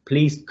May,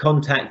 please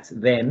contact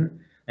them.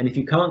 And if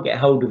you can't get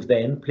hold of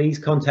them, please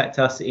contact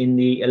us in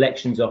the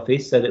elections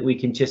office, so that we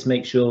can just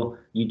make sure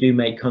you do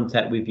make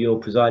contact with your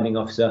presiding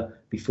officer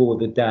before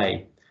the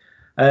day.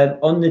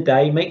 On the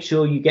day, make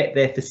sure you get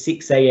there for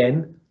 6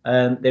 AM.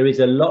 There is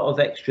a lot of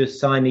extra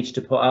signage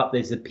to put up.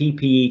 There's a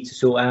PPE to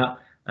sort out,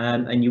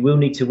 and you will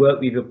need to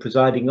work with your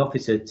presiding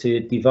officer to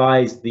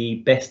devise the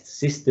best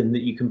system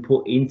that you can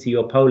put into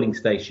your polling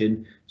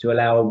station to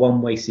allow a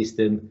one-way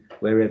system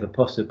wherever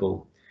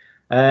possible.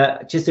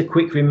 Just a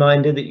quick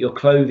reminder that your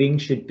clothing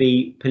should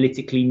be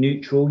politically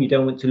neutral. You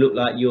don't want to look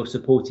like you're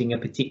supporting a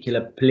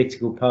particular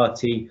political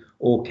party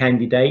or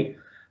candidate.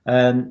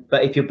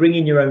 But if you're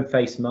bringing your own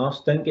face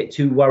mask, don't get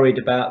too worried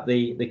about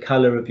the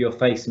colour of your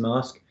face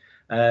mask.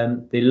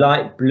 The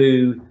light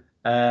blue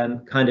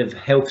kind of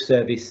health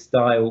service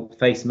style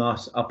face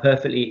masks are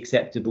perfectly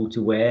acceptable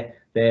to wear.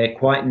 They're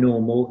quite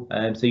normal,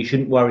 so you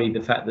shouldn't worry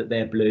the fact that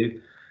they're blue.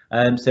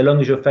 So long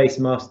as your face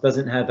mask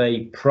doesn't have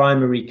a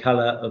primary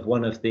colour of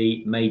one of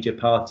the major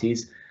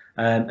parties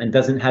and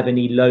doesn't have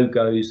any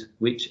logos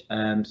which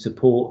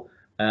support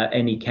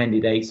any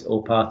candidates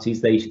or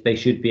parties, they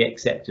should be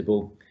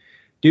acceptable.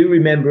 Do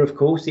remember, of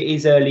course, it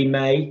is early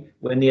May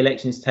when the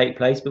elections take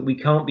place, but we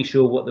can't be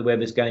sure what the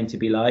weather's going to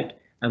be like,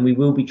 and we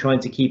will be trying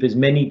to keep as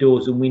many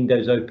doors and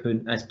windows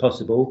open as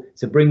possible.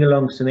 So bring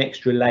along some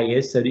extra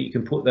layers so that you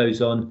can put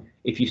those on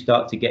if you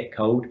start to get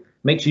cold.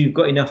 Make sure you've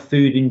got enough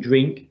food and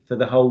drink for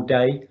the whole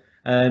day.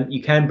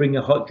 You can bring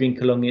a hot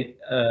drink along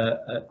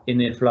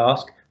in a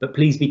flask, but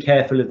please be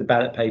careful of the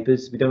ballot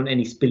papers. We don't want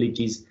any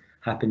spillages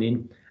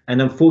happening. And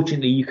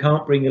unfortunately, you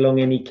can't bring along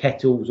any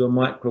kettles or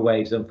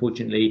microwaves.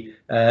 Unfortunately,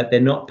 they're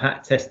not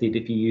pat tested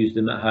if you use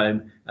them at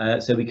home,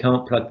 so we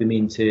can't plug them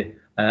into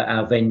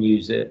our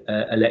venues'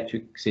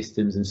 electric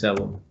systems and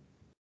so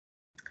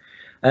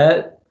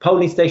on.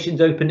 Polling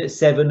stations open at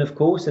 7, of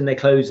course, and they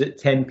close at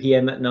 10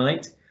 p.m. at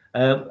night.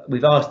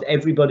 We've asked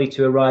everybody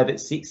to arrive at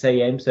 6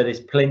 a.m, so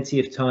there's plenty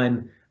of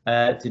time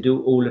to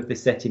do all of the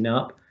setting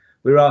up.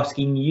 We're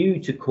asking you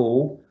to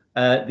call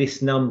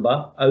this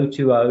number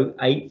 020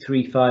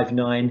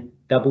 8359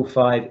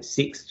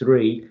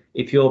 5563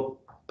 if your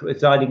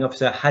presiding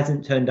officer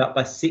hasn't turned up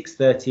by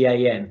 6:30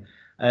 a.m.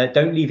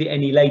 Don't leave it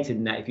any later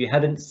than that. If you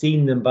haven't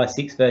seen them by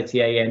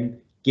 6:30 a.m,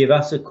 give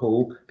us a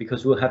call,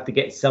 because we'll have to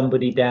get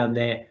somebody down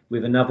there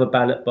with another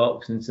ballot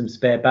box and some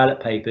spare ballot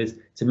papers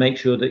to make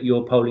sure that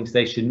your polling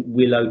station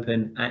will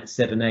open at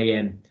 7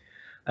 a.m.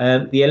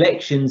 The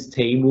elections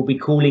team will be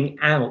calling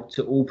out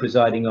to all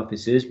presiding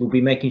officers. We'll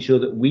be making sure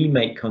that we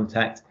make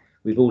contact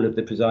with all of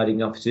the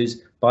presiding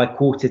officers by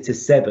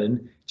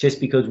 6:45,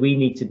 just because we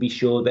need to be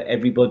sure that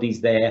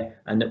everybody's there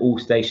and that all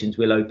stations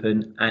will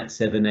open at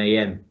 7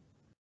 a.m.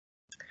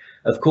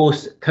 Of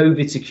course,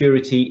 COVID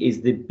security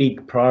is the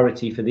big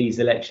priority for these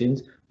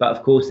elections, but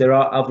of course there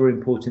are other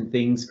important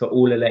things for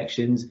all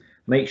elections.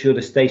 Make sure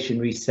the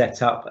stationery is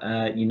set up,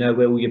 you know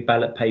where all your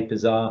ballot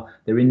papers are,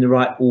 they're in the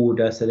right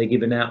order so they're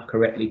given out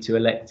correctly to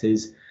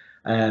electors.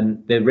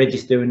 The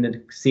register and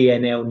the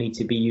CNL need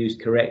to be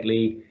used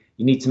correctly.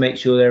 You need to make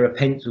sure there are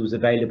pencils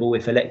available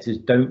if electors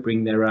don't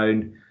bring their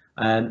own,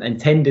 and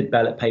tendered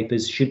ballot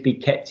papers should be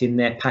kept in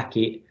their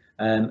packet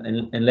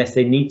unless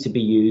they need to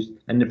be used,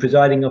 and the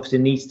presiding officer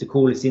needs to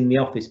call us in the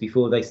office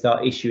before they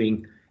start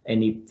issuing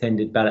any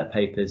tendered ballot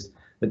papers.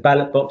 The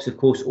ballot box, of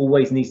course,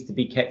 always needs to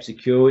be kept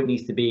secure. It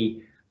needs to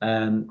be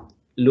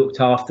looked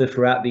after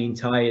throughout the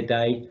entire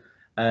day.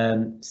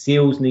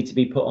 Seals need to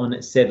be put on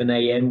at 7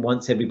 a.m.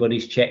 once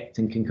everybody's checked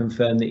and can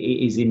confirm that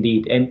it is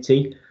indeed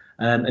empty.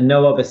 And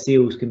no other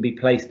seals can be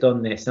placed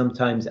on there.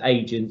 Sometimes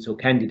agents or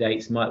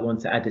candidates might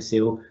want to add a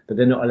seal, but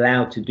they're not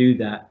allowed to do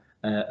that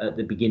at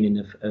the beginning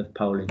of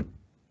polling.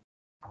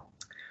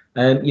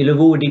 You'll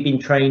have already been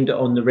trained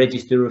on the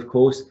register, of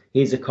course.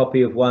 Here's a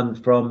copy of one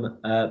from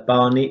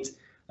Barnet.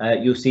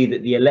 You'll see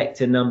that the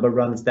elector number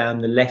runs down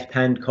the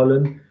left-hand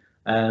column.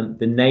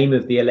 The name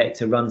of the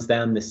elector runs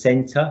down the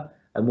centre.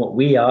 And what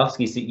we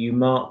ask is that you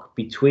mark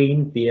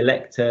between the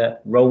elector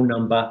roll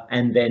number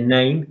and their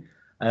name.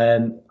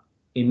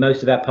 In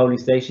most of our polling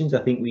stations,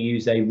 I think we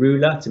use a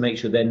ruler to make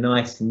sure they're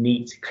nice,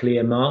 neat,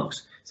 clear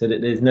marks, so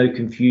that there's no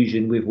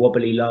confusion with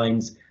wobbly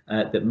lines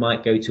that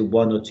might go to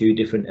one or two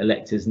different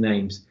electors'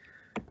 names.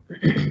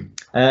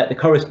 The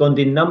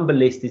corresponding number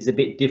list is a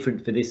bit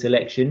different for this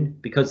election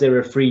because there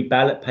are free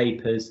ballot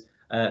papers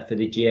for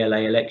the GLA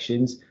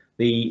elections.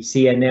 The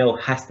CNL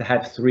has to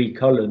have 3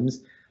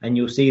 columns, and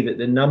you'll see that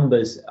the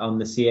numbers on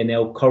the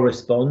CNL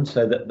correspond,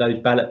 so that those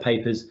ballot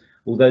papers,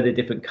 although they're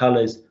different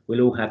colours,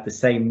 will all have the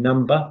same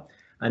number.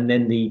 And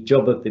then the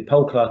job of the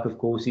poll clerk, of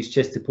course, is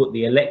just to put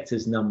the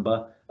elector's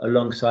number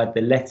alongside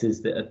the letters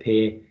that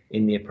appear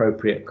in the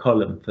appropriate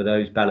column for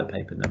those ballot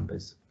paper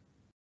numbers.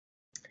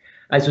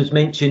 As was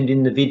mentioned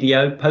in the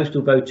video,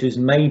 postal voters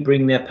may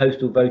bring their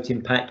postal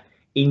voting pack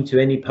into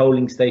any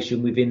polling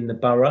station within the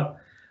borough.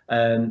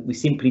 We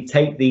simply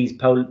take these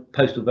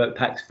postal vote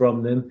packs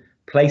from them,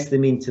 place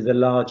them into the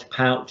large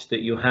pouch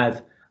that you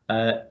have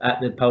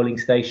at the polling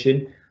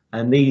station,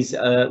 and these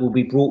will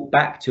be brought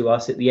back to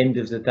us at the end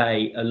of the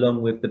day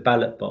along with the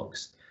ballot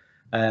box.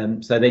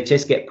 So they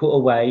just get put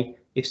away.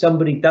 If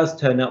somebody does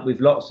turn up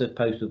with lots of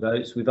postal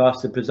votes, we've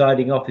asked the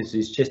presiding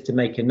officers just to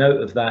make a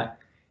note of that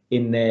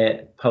in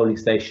their polling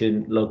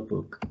station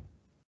logbook.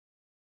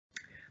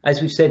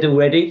 As we've said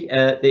already,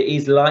 there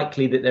is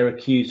likely that there are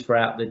queues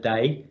throughout the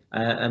day,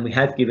 and we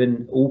have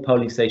given all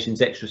polling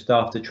stations extra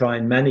staff to try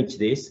and manage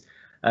this.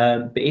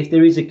 But if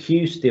there is a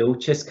queue still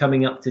just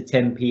coming up to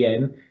 10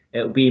 p.m,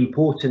 it will be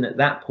important at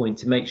that point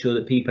to make sure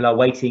that people are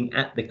waiting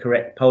at the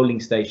correct polling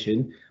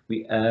station.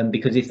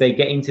 because if they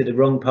get into the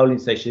wrong polling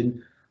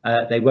station,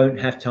 they won't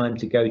have time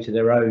to go to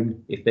their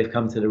own if they've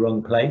come to the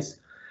wrong place.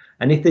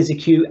 And if there's a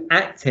queue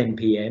at 10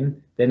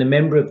 p.m, then a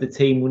member of the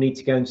team will need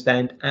to go and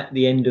stand at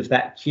the end of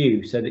that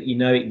queue so that you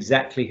know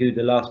exactly who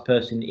the last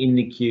person in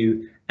the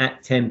queue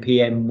at 10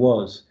 p.m.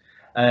 was.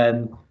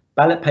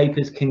 Ballot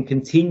papers can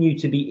continue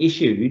to be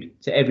issued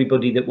to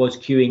everybody that was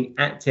queuing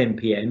at 10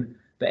 p.m,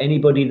 but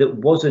anybody that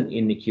wasn't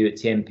in the queue at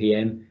 10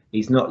 p.m.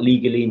 is not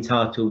legally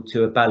entitled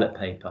to a ballot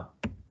paper.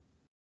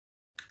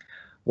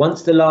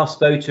 Once the last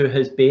voter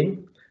has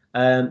been,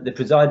 the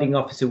presiding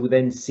officer will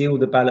then seal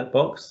the ballot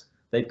box.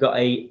 They've got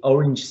a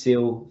orange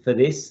seal for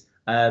this,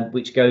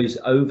 which goes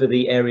over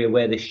the area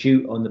where the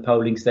chute on the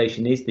polling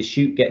station is. The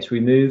chute gets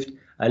removed,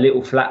 a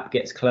little flap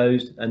gets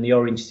closed, and the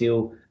orange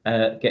seal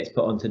gets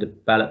put onto the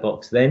ballot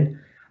box then.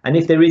 And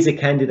if there is a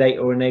candidate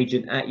or an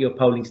agent at your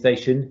polling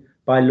station,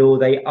 by law,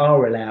 they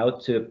are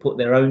allowed to put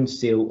their own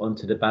seal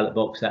onto the ballot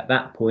box at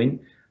that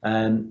point.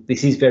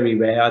 This is very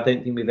rare. I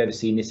don't think we've ever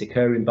seen this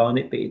occur in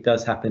Barnet, but it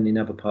does happen in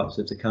other parts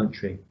of the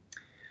country.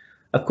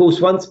 Of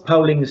course, once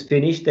polling is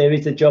finished, there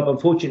is a job,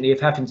 unfortunately, of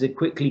having to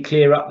quickly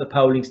clear up the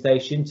polling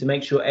station to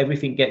make sure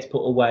everything gets put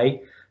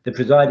away. The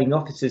presiding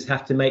officers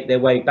have to make their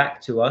way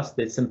back to us.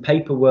 There's some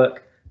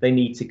paperwork they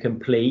need to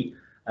complete.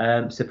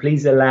 So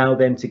please allow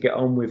them to get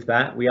on with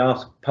that. We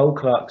ask poll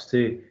clerks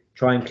to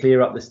try and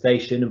clear up the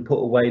station and put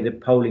away the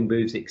polling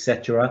booths,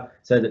 etc.,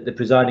 so that the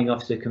presiding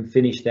officer can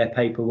finish their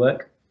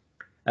paperwork.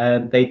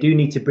 They do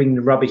need to bring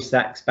the rubbish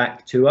sacks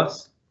back to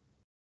us.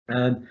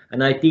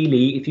 And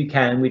ideally, if you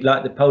can, we'd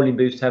like the polling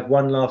booths to have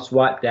one last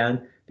wipe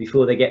down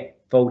before they get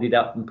folded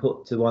up and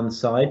put to one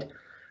side.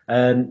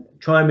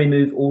 Try and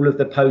remove all of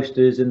the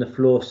posters and the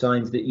floor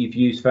signs that you've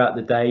used throughout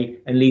the day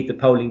and leave the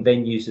polling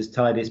venues as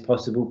tidy as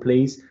possible,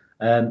 please.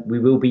 We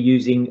will be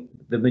using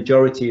the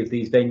majority of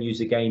these venues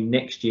again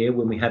next year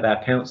when we have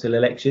our council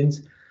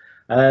elections.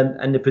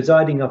 And the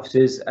presiding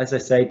officers, as I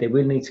say, they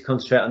will need to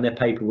concentrate on their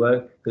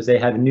paperwork because they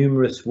have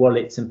numerous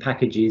wallets and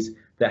packages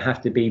that have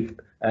to be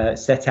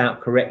set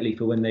out correctly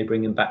for when they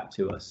bring them back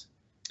to us.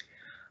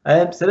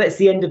 So that's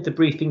the end of the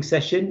briefing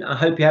session. I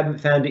hope you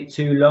haven't found it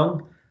too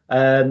long.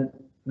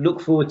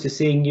 Look forward to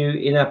seeing you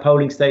in our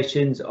polling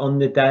stations on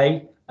the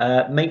day.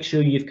 Make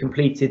sure you've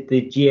completed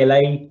the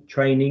GLA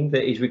training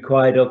that is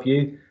required of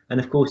you. And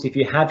of course, if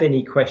you have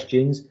any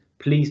questions,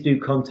 please do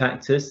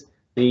contact us.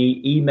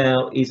 The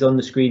email is on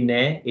the screen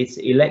there. It's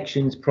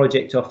Elections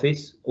Project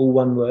Office, all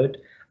one word,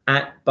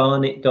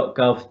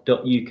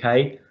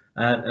 @barnet.gov.uk.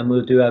 And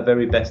we'll do our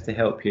very best to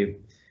help you.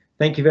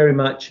 Thank you very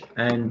much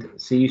and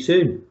see you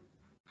soon.